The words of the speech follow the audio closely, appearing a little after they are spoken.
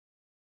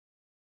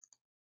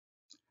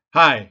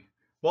Hi,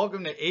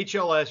 welcome to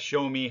HLS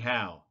Show Me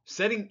How,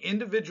 setting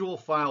individual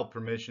file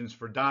permissions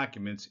for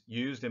documents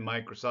used in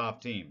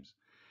Microsoft Teams.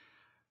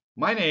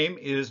 My name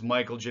is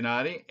Michael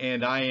Giannotti,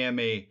 and I am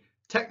a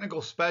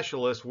technical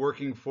specialist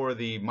working for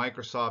the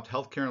Microsoft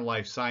Healthcare and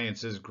Life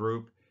Sciences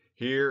group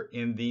here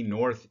in the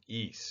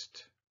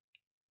Northeast.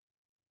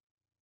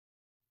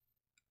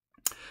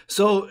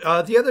 So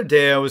the other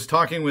day I was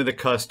talking with a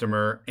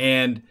customer,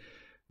 and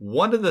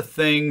one of the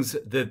things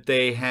that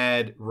they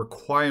had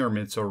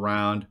requirements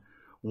around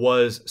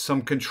was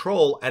some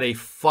control at a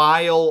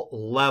file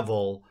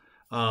level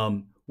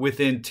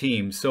within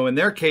Teams. So in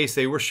their case,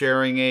 they were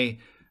sharing a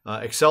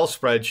Excel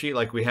spreadsheet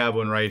like we have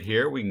one right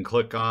here. We can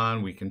click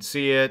on, we can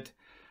see it,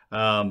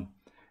 and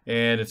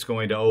it's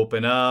going to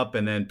open up,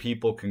 and then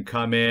people can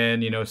come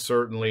in.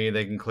 Certainly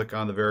they can click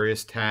on the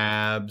various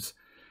tabs.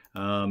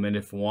 And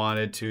if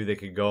wanted to, they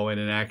could go in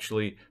and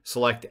actually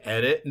select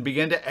edit and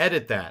begin to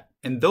edit that.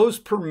 And those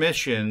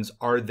permissions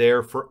are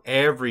there for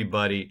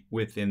everybody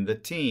within the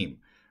team,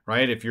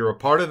 right? If you're a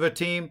part of a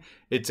team,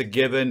 it's a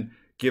given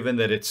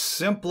that it's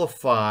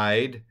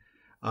simplified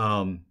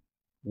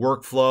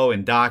workflow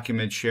and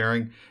document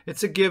sharing.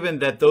 It's a given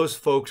that those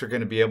folks are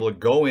going to be able to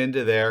go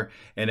into there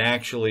and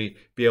actually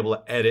be able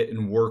to edit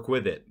and work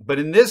with it. But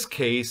in this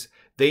case,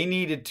 they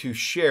needed to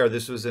share.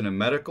 This was in a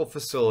medical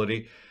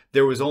facility.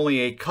 There was only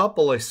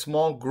a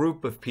small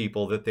group of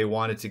people that they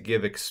wanted to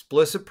give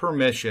explicit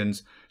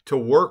permissions to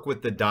work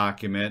with the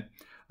document.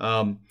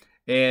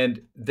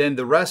 And then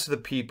the rest of the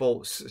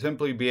people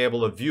simply be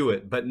able to view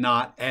it, but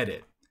not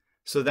edit.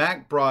 So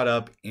that brought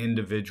up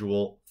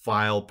individual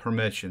file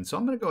permissions. So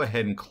I'm going to go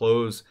ahead and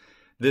close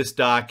this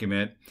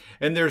document.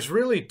 And there's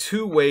really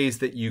two ways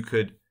that you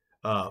could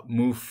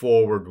move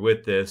forward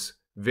with this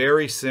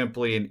very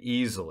simply and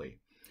easily.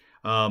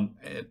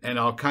 And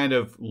I'll kind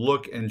of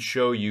look and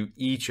show you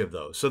each of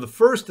those. So the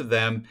first of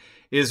them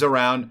is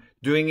around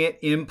doing it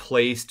in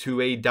place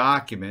to a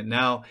document.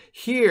 Now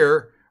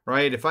here,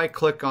 right, if I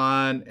click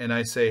on and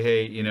I say,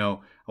 hey,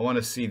 I want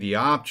to see the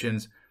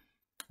options,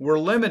 we're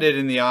limited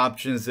in the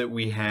options that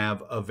we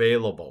have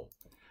available.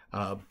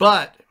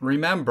 But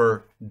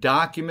remember,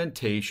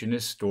 documentation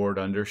is stored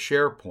under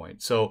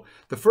SharePoint. So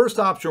the first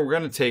option we're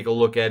going to take a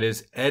look at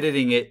is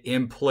editing it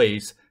in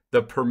place,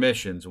 the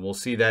permissions, and we'll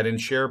see that in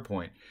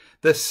SharePoint.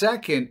 The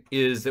second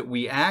is that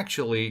we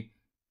actually,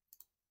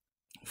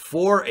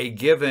 for a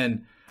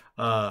given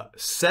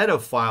set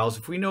of files,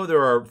 if we know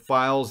there are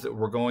files that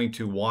we're going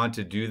to want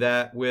to do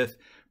that with,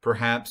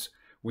 perhaps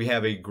we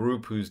have a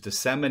group who's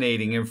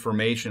disseminating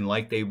information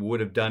like they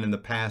would have done in the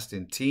past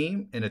in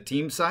a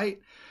team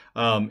site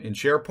in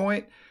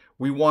SharePoint.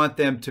 We want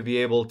them to be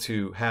able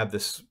to have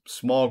this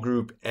small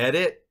group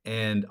edit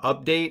and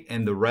update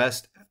and the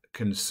rest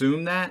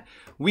consume that.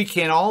 We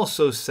can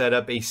also set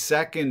up a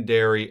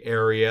secondary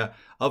area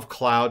of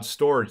cloud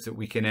storage that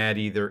we can add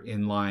either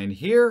inline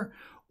here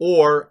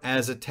or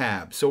as a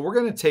tab. So we're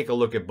going to take a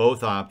look at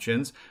both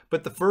options,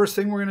 but the first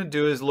thing we're going to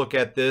do is look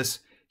at this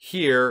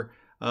here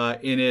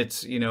in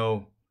its,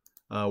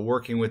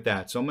 working with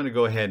that. So I'm going to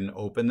go ahead and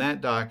open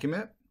that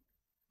document,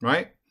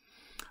 right?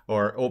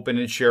 Or open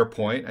in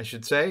SharePoint, I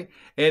should say.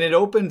 And it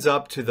opens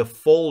up to the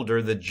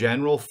folder, the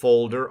general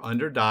folder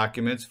under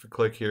Documents. If you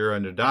click here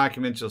under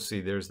Documents, you'll see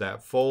there's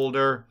that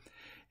folder.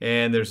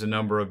 And there's a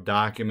number of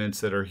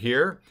documents that are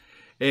here.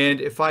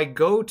 And if I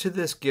go to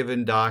this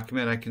given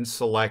document, I can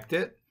select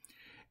it.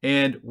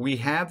 And we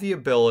have the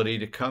ability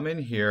to come in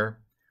here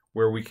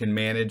where we can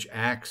manage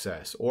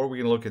access, or we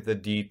can look at the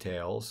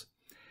details.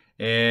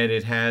 And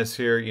it has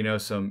here,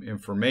 some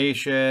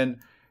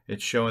information.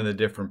 It's showing the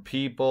different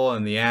people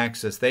and the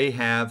access they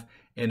have.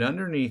 And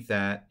underneath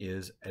that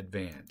is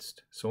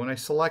Advanced. So when I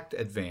select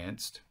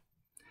Advanced,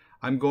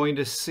 I'm going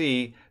to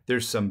see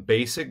there's some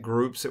basic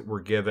groups that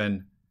were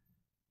given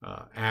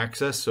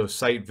access. So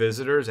site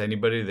visitors,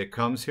 anybody that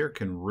comes here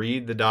can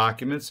read the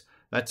documents.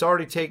 That's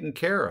already taken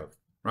care of,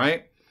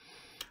 right?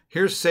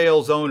 Here's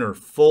sales owner,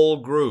 full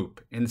group,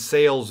 and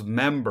sales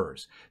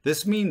members.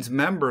 This means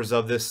members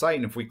of this site.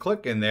 And if we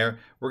click in there,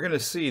 we're going to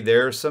see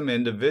there are some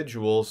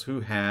individuals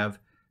who have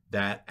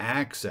that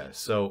access.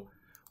 So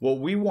what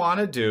we want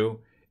to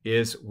do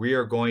is we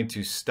are going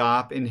to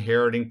stop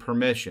inheriting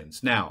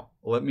permissions. Now,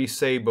 let me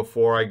say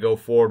before I go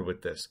forward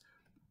with this,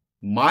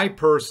 my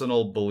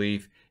personal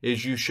belief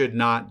is you should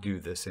not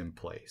do this in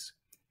place.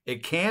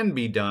 It can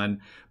be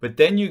done, but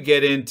then you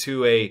get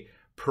into a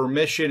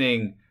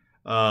permissioning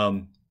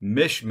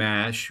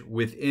mishmash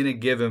within a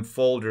given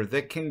folder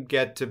that can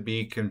get to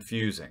be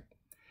confusing.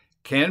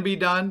 Can be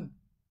done.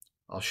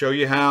 I'll show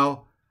you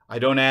how. I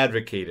don't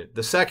advocate it.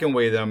 The second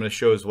way that I'm going to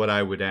show is what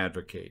I would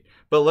advocate.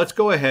 But let's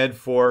go ahead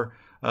for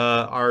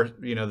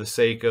the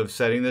sake of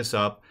setting this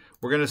up.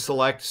 We're going to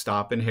select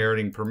Stop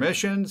Inheriting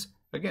Permissions.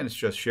 Again, it's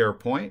just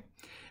SharePoint.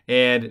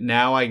 And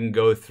now I can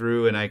go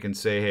through and I can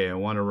say, hey, I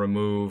want to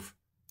remove,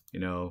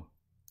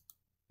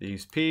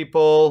 these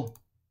people,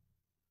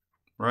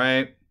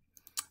 right?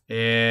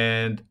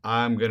 And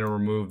I'm going to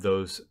remove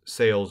those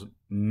sales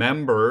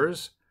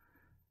members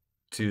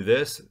to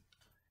this.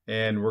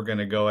 And we're going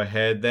to go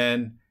ahead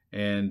then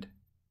and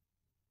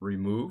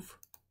remove.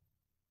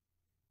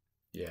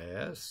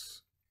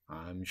 Yes,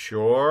 I'm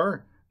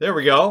sure. There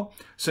we go.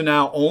 So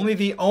now only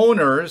the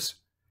owners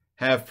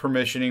have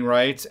permissioning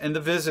rights and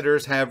the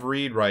visitors have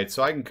read rights.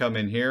 So I can come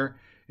in here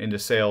into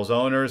sales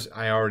owners.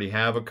 I already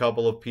have a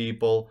couple of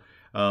people.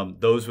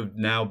 Those would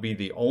now be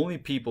the only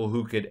people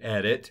who could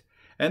edit,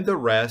 and the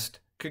rest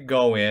could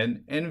go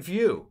in and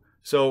view.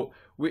 So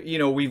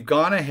we've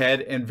gone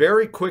ahead and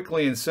very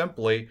quickly and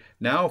simply,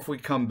 now if we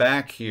come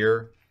back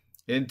here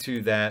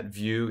into that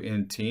view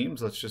in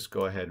Teams, let's just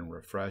go ahead and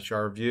refresh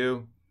our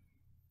view.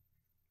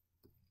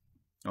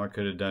 Oh, I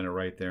could have done it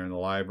right there in the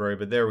library,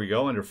 but there we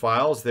go. Under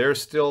files,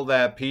 there's still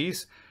that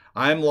piece.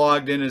 I'm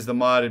logged in as the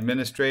mod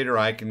administrator.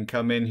 I can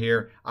come in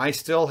here. I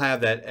still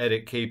have that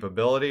edit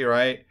capability,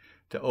 right,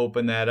 to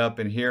open that up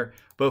in here.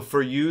 But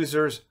for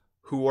users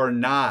who are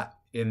not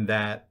in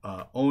that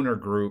owner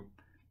group,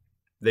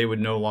 they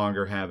would no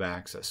longer have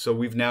access. So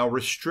we've now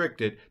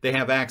restricted, they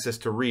have access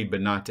to read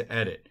but not to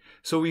edit.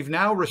 So we've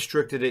now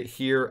restricted it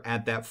here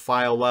at that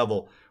file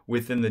level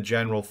within the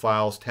General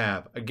Files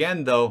tab.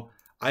 Again, though,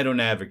 I don't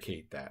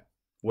advocate that.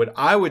 What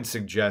I would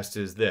suggest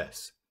is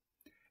this.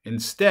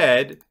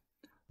 Instead,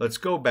 let's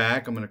go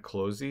back. I'm going to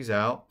close these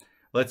out.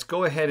 Let's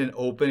go ahead and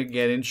open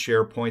again in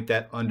SharePoint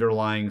that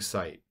underlying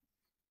site.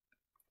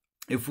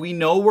 If we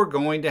know we're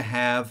going to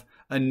have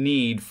a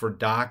need for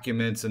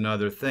documents and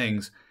other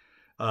things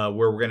where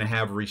we're going to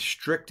have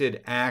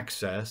restricted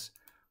access,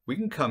 we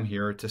can come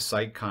here to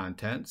Site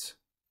Contents.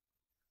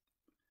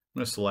 I'm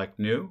going to select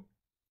New.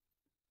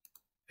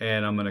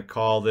 And I'm going to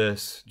call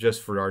this,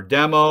 just for our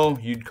demo,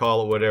 you'd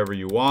call it whatever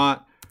you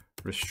want,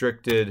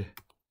 restricted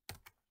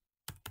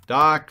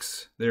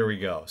docs. There we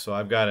go. So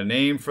I've got a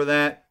name for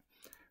that.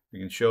 We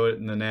can show it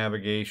in the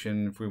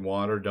navigation if we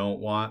want or don't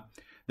want.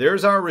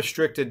 There's our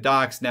restricted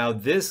docs. Now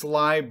this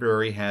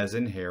library has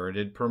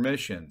inherited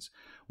permissions.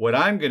 What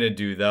I'm going to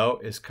do though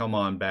is come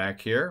on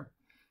back here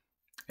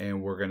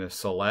and we're going to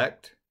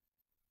select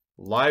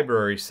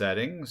library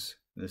settings.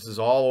 This is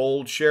all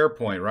old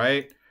SharePoint,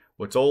 right?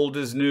 What's old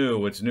is new,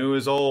 what's new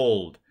is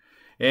old.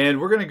 And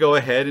we're going to go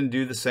ahead and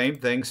do the same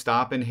thing,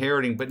 stop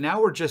inheriting, but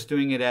now we're just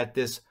doing it at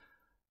this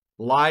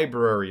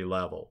library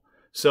level.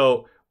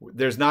 So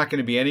there's not going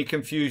to be any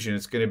confusion.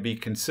 It's going to be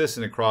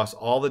consistent across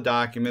all the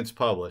documents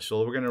published.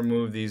 So we're going to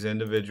remove these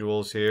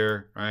individuals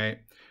here, right?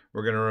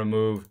 We're going to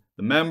remove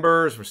the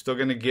members. We're still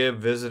going to give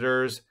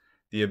visitors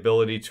the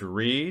ability to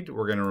read.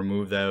 We're going to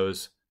remove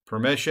those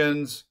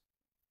permissions.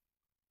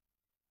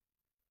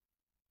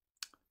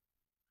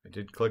 I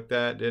did click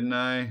that, didn't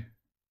I?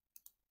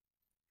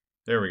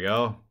 There we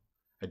go.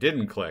 I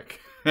didn't click.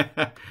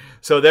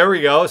 So there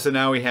we go. So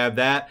now we have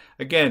that.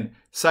 Again,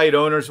 site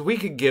owners, we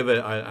could give it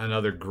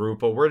another group,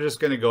 but we're just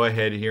going to go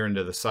ahead here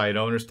into the site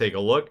owners, take a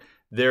look.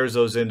 There's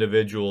those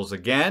individuals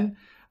again.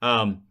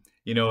 And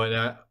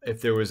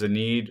if there was a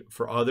need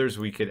for others,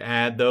 we could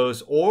add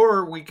those,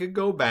 or we could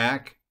go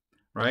back,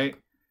 right?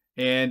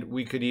 And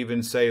we could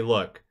even say,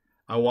 look,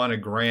 I want to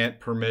grant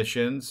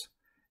permissions.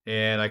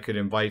 And I could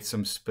invite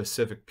some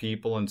specific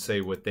people and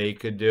say what they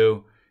could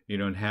do,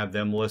 and have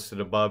them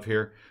listed above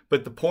here.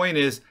 But the point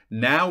is,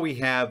 now we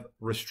have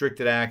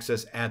restricted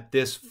access at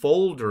this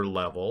folder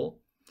level.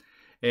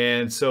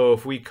 And so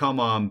if we come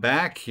on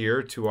back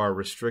here to our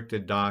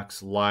restricted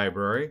docs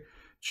library,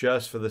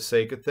 just for the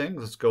sake of things,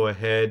 let's go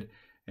ahead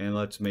and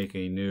let's make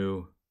a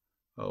new,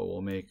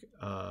 we'll make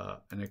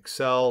an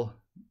Excel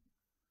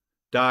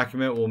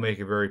document. We'll make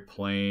it very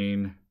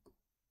plain.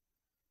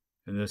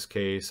 In this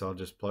case, I'll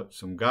just put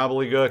some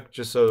gobbledygook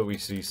just so that we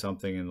see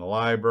something in the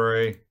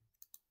library.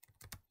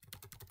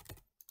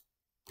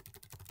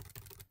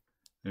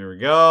 There we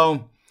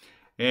go.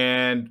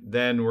 And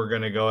then we're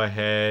going to go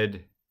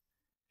ahead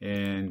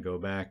and go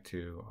back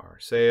to our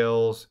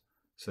sales.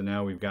 So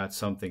now we've got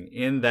something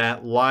in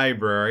that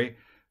library.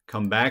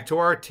 Come back to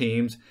our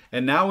teams.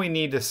 And now we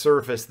need to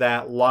surface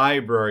that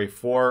library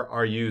for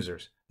our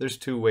users. There's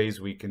two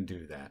ways we can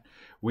do that.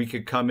 We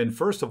could come in,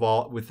 first of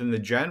all, within the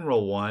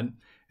general one,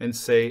 and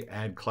say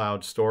add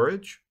cloud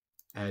storage,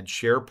 add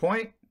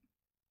SharePoint.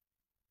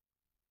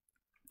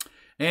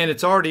 And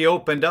it's already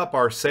opened up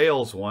our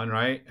sales one,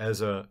 right,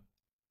 as a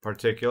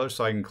particular.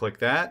 So I can click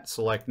that,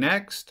 select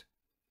next.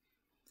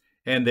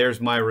 And there's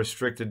my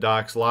restricted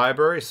docs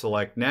library,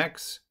 select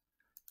next,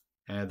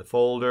 add the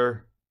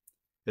folder.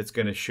 It's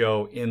going to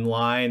show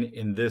inline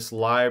in this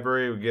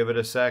library. We'll give it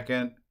a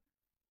second.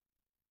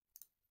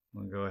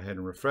 We'll go ahead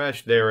and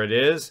refresh. There it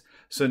is.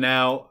 So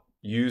now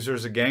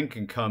users again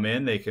can come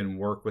in, they can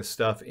work with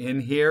stuff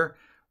in here,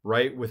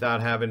 right,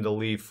 without having to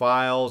leave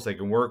files. They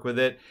can work with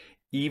it.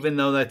 Even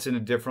though that's in a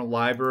different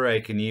library,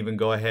 I can even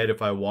go ahead,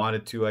 if I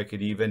wanted to, I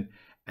could even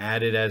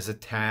add it as a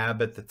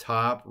tab at the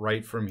top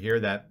right from here,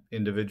 that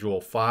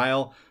individual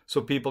file,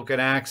 so people can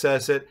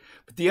access it.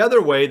 But the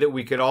other way that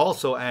we could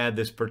also add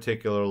this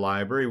particular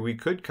library, we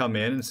could come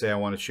in and say I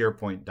want a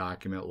SharePoint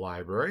document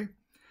library.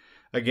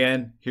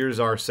 Again, here's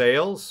our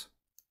sales.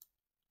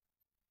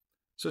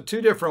 So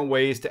two different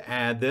ways to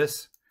add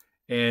this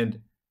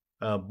and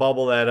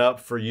bubble that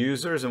up for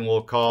users, and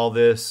we'll call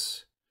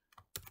this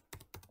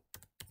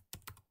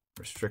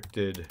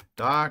restricted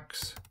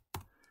docs.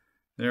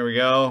 There we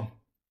go.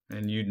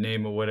 And you'd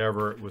name it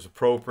whatever was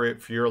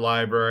appropriate for your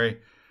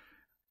library.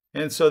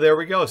 And so there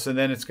we go. So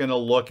then it's going to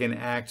look and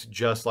act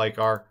just like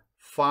our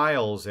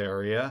files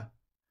area,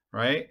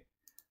 right?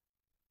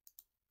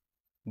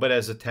 But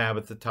as a tab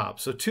at the top.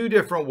 So two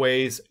different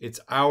ways. It's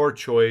our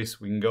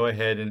choice. We can go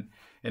ahead and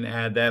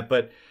add that.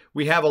 But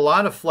we have a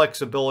lot of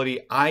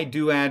flexibility. I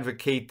do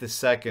advocate the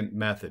second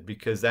method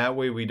because that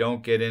way we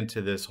don't get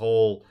into this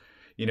whole,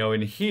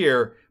 in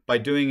here, by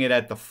doing it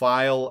at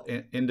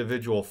the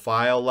individual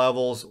file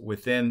levels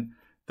within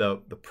the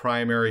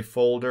primary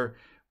folder,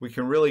 we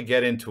can really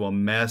get into a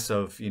mess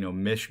of,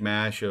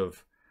 mishmash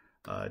of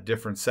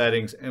different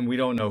settings, and we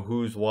don't know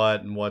who's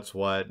what and what's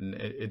what, and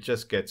it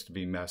just gets to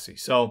be messy.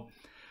 So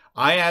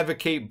I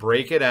advocate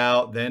break it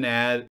out, then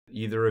add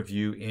either a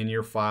view in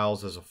your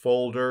files as a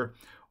folder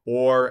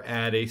or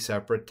add a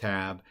separate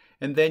tab,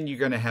 and then you're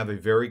going to have a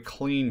very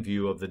clean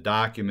view of the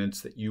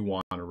documents that you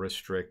want to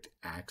restrict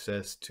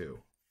access to.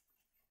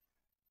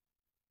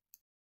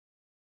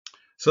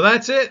 So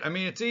that's it. I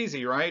mean, it's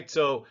easy, right?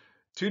 So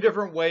two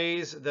different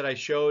ways that I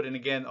showed. And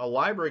again, a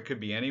library could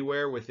be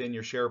anywhere within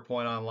your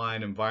SharePoint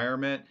Online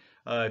environment.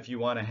 If you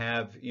want to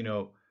have,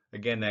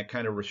 again, that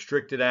kind of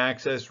restricted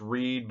access,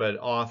 read,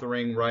 but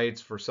authoring rights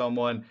for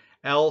someone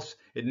else,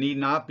 it need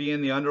not be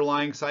in the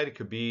underlying site. It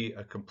could be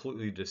a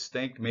completely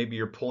distinct. Maybe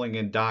you're pulling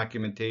in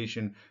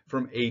documentation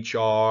from HR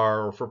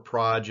or for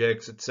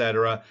projects,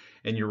 etc.,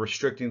 and you're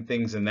restricting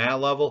things in that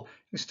level.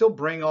 You can still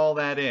bring all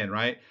that in,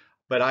 right?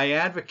 But I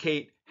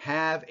advocate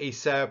have a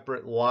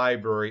separate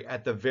library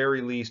at the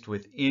very least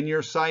within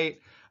your site,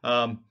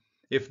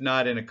 if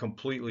not in a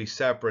completely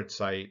separate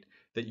site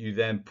that you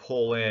then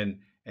pull in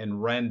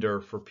and render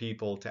for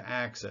people to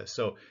access.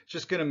 So it's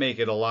just going to make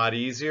it a lot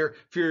easier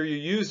for your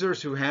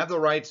users who have the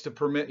rights to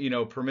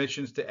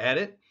permissions to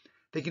edit.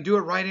 They can do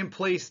it right in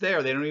place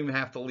there. They don't even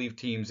have to leave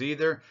Teams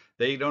either.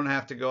 They don't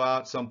have to go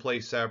out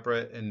someplace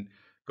separate and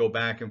go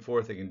back and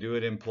forth. They can do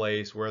it in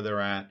place where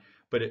they're at.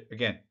 But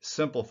again,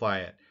 simplify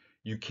it.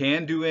 You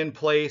can do in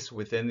place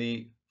within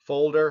the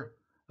folder,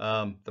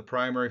 the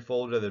primary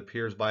folder that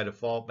appears by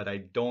default, but I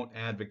don't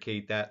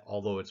advocate that,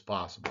 although it's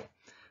possible.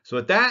 So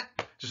with that,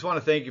 just want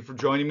to thank you for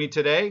joining me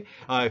today.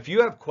 If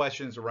you have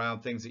questions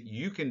around things that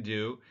you can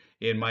do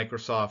in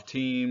Microsoft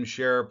Teams,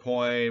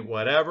 SharePoint,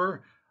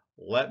 whatever,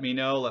 let me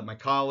know, let my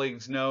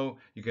colleagues know.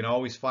 You can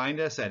always find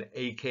us at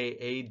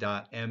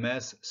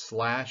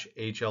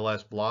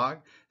aka.ms/HLSblog.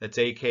 That's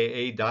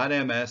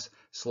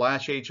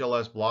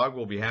aka.ms/HLSblog.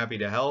 We'll be happy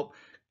to help,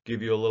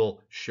 give you a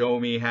little show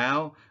me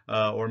how,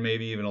 or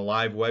maybe even a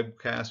live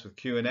webcast with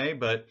Q&A,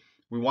 but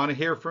we want to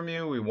hear from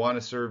you. We want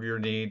to serve your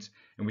needs,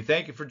 and we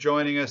thank you for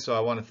joining us. So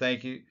I want to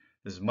thank you.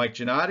 This is Mike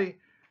Giannotti,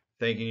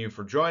 thanking you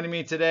for joining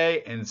me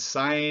today and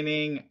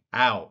signing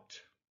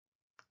out.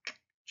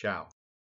 Ciao.